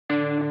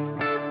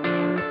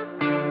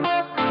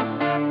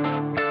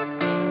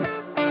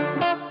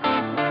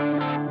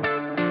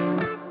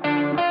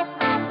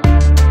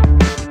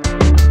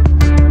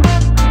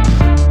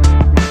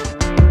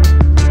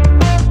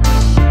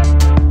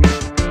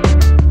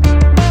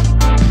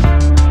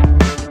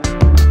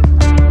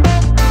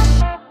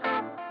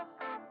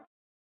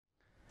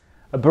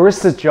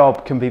barista's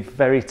job can be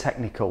very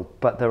technical,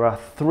 but there are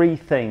three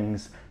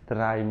things that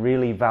I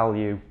really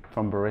value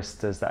from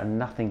baristas that are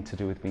nothing to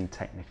do with being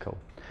technical.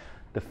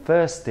 The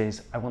first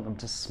is I want them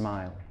to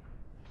smile.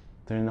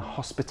 They're in the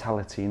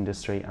hospitality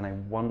industry and I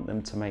want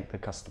them to make the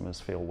customers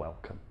feel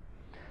welcome.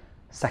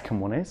 Second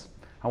one is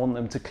I want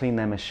them to clean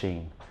their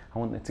machine. I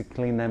want them to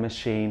clean their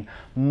machine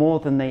more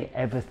than they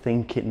ever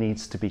think it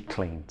needs to be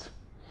cleaned.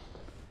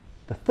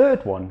 The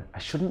third one I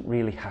shouldn't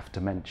really have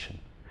to mention,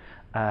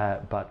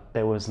 but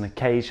there was an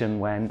occasion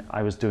when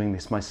I was doing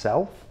this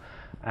myself,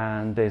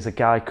 and there's a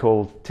guy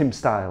called Tim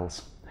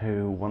Styles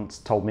who once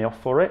told me off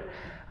for it.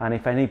 And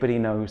if anybody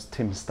knows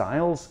Tim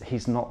Styles,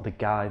 he's not the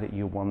guy that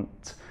you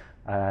want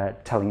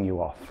telling you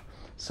off.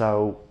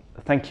 So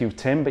thank you,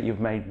 Tim, but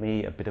you've made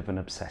me a bit of an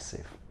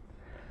obsessive.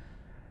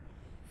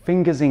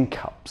 Fingers in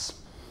cups.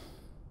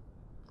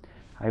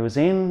 I was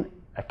in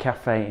a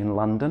cafe in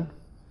London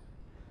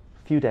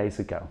a few days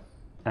ago,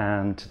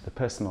 and the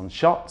person on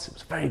shots, it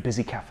was a very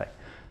busy cafe,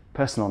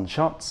 person on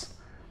shots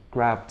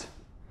grabbed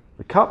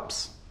the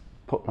cups,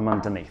 put them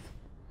underneath,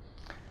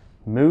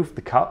 moved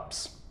the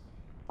cups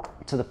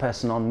to the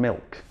person on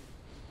milk.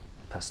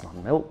 The person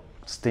on milk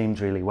steamed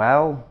really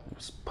well,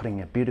 was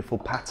putting a beautiful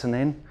pattern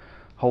in,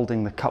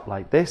 holding the cup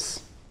like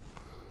this,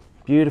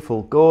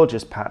 beautiful,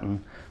 gorgeous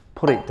pattern,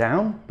 put it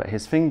down, but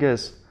his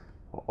fingers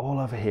were all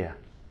over here,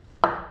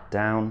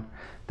 down.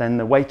 Then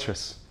the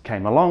waitress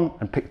came along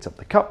and picked up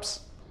the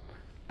cups.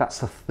 That's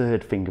the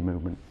third finger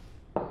movement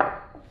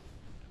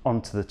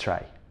onto the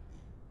tray.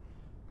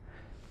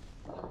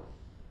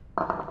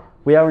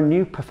 We are a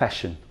new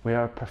profession. We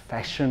are a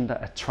profession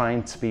that are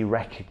trying to be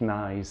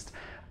recognized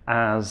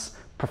as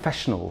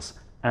professionals,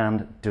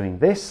 and doing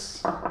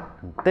this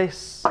and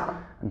this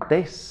and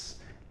this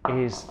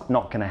is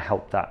not going to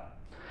help that.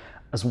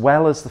 As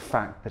well as the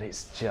fact that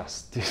it's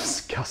just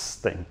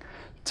disgusting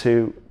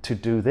to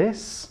do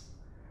this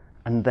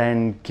and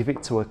then give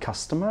it to a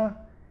customer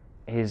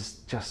is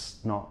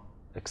just not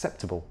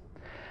acceptable.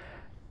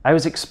 I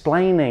was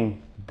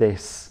explaining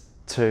this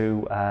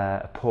to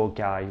a poor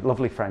guy,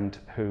 lovely friend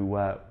who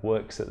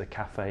works at the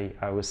cafe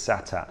I was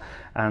sat at,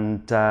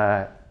 and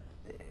I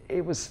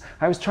was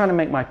trying to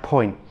make my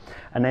point,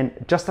 and then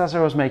just as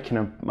I was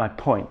making my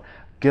point,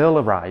 girl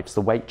arrives,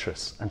 the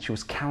waitress, and she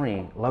was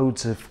carrying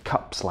loads of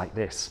cups like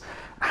this,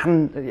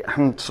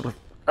 hand sort of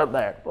up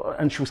there,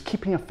 and she was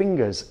keeping her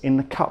fingers in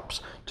the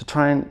cups to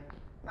try and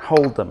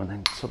hold them and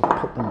then sort of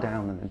put them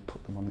down and then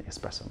put them on the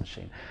espresso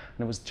machine.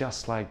 And it was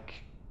just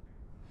like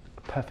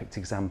a perfect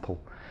example.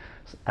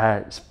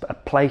 It's a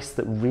place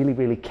that really,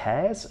 really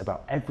cares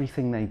about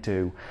everything they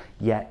do,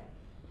 yet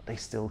they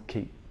still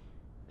keep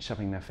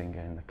shoving their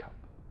finger in the cup.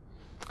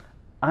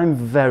 I'm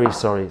very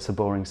sorry it's a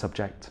boring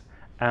subject,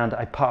 and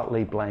I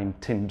partly blame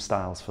Tim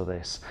Styles for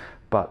this,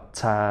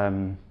 but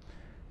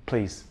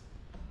please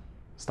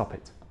stop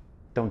it.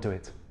 Don't do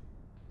it.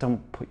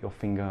 Don't put your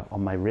finger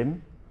on my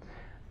rim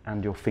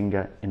and your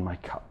finger in my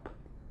cup.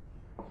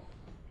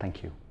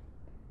 Thank you.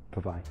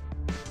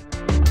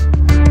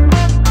 Bye-bye.